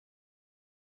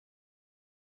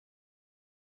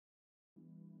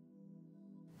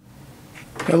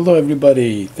Hello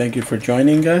everybody, thank you for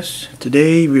joining us.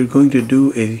 Today we're going to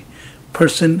do a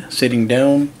person sitting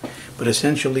down, but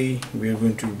essentially we're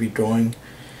going to be drawing,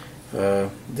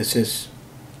 this is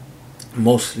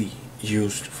mostly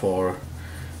used for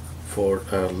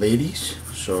ladies.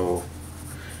 So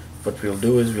what we'll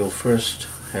do is we'll first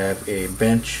have a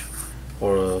bench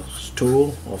or a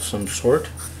stool of some sort.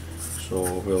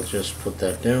 So we'll just put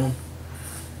that down.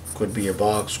 Could be a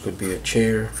box, could be a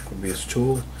chair, could be a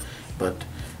stool,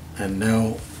 and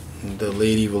now the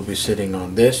lady will be sitting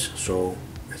on this. So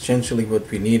essentially what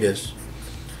we need is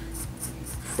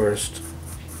first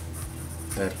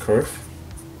that curve.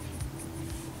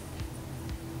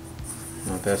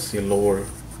 Now that's the lower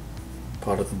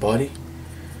part of the body,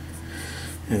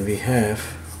 and we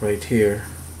have right here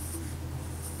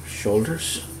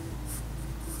shoulders.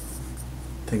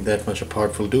 I think that much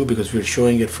apart will do because we're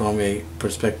showing it from a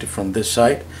perspective from this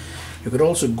side. You could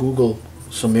also Google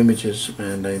some images,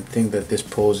 and I think that this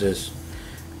pose is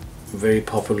very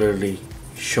popularly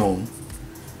shown.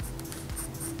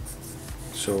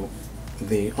 So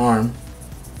the arm,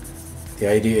 the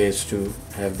idea is to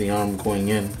have the arm going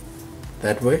in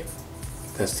that way.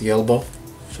 That's the elbow.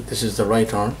 So this is the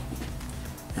right arm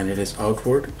and it is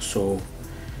outward, so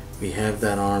we have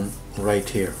that arm right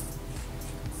here,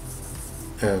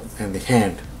 and the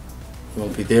hand will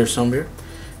be there somewhere.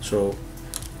 So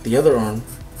the other arm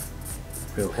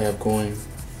we'll have going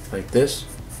like this,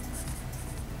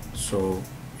 so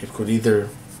it could either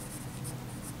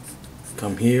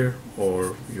come here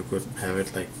or you could have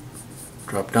it like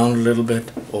drop down a little bit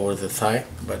over the thigh,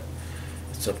 but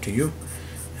it's up to you.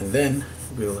 And then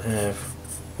we'll have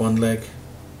one leg.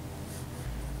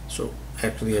 So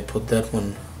actually I put that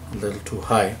one a little too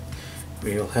high.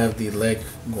 We'll have the leg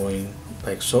going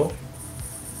like so.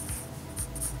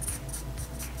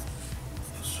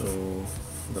 So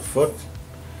the foot,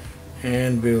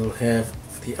 and we'll have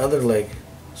the other leg,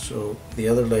 so the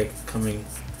other leg coming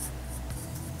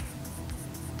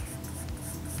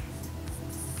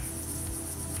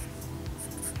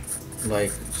like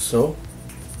so,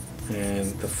 and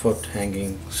the foot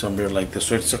hanging somewhere like this.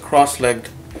 So it's a cross-legged,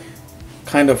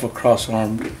 kind of a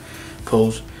cross-armed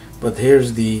pose. But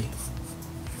here's the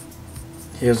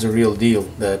real deal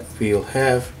that we'll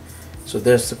have. So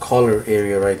there's the collar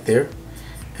area right there,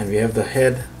 and we have the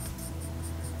head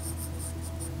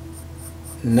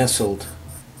nestled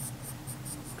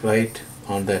right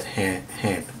on that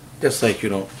hand, just like, you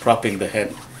know, propping the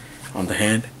head on the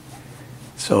hand.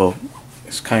 So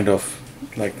it's kind of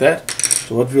like that.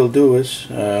 So what we'll do is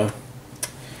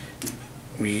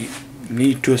we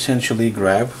need to essentially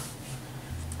grab,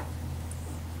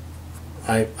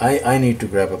 I need to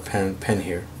grab a pen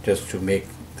here just to make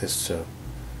this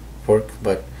work,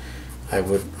 but I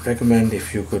would recommend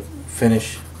if you could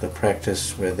finish the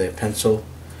practice with a pencil,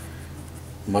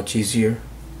 much easier.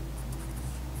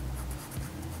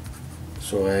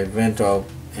 So I went out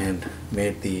and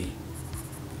made the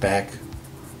back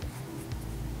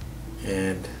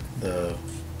and the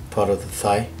part of the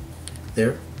thigh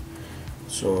there.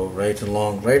 So right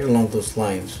along those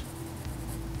lines,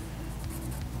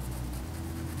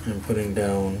 I'm putting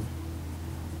down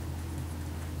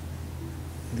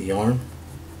the arm,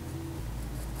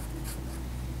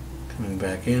 coming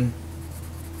back in.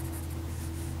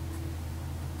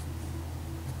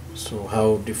 So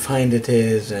how defined it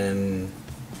is and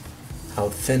how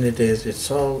thin it is,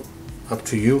 it's all up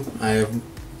to you. I am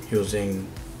using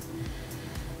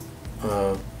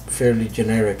a fairly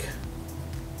generic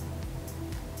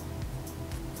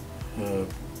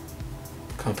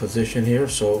composition here.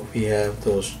 So we have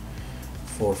those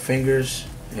 4 fingers,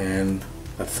 and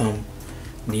a thumb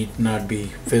need not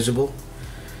be visible.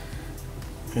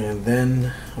 And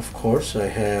then of course I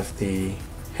have the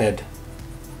head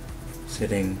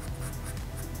sitting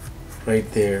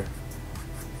right there,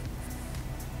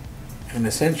 and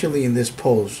essentially in this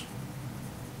pose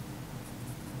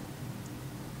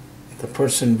the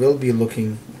person will be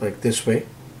looking like this way,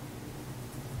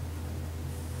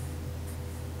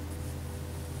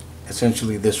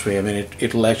 essentially this way. I mean,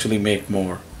 it'll actually make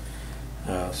more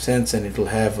sense, and it'll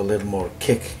have a little more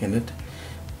kick in it.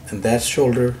 And that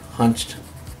shoulder hunched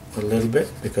a little bit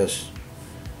because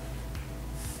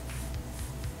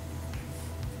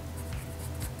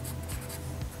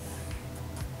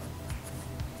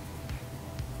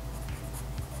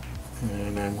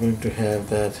and I'm going to have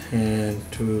that hand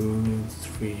 2,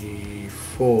 3,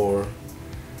 4,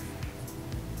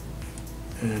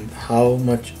 and how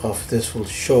much of this will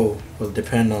show will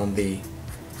depend on the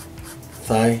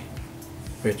thigh,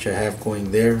 which I have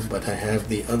going there, but I have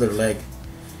the other leg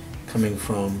coming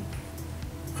from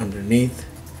underneath,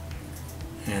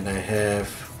 and I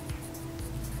have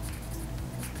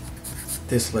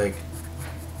this leg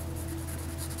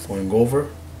going over,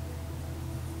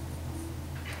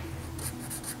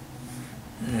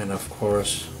 and of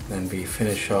course then we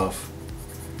finish off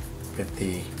with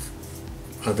the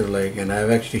other leg, and I've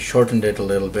actually shortened it a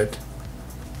little bit.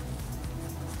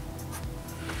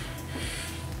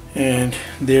 And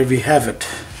there we have it.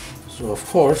 So of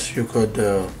course you could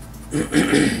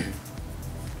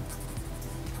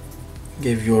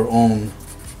give your own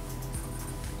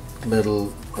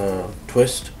little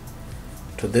twist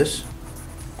to this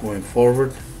going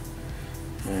forward,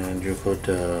 and you could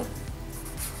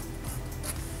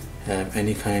have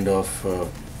any kind of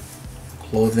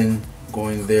clothing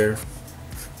going there,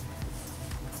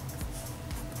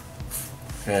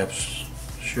 perhaps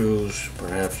shoes,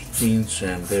 perhaps jeans,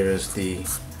 and there is the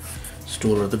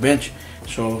stool or the bench.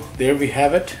 So there we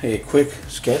have it, a quick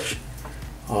sketch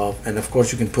of, and of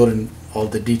course you can put in all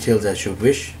the details as you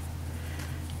wish,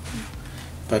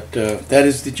 but that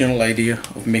is the general idea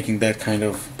of making that kind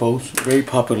of pose. Very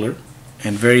popular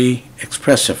and very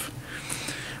expressive.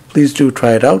 Please do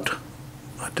try it out.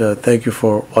 But thank you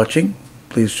for watching.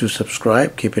 Please do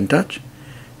subscribe, keep in touch.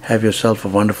 Have yourself a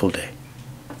wonderful day.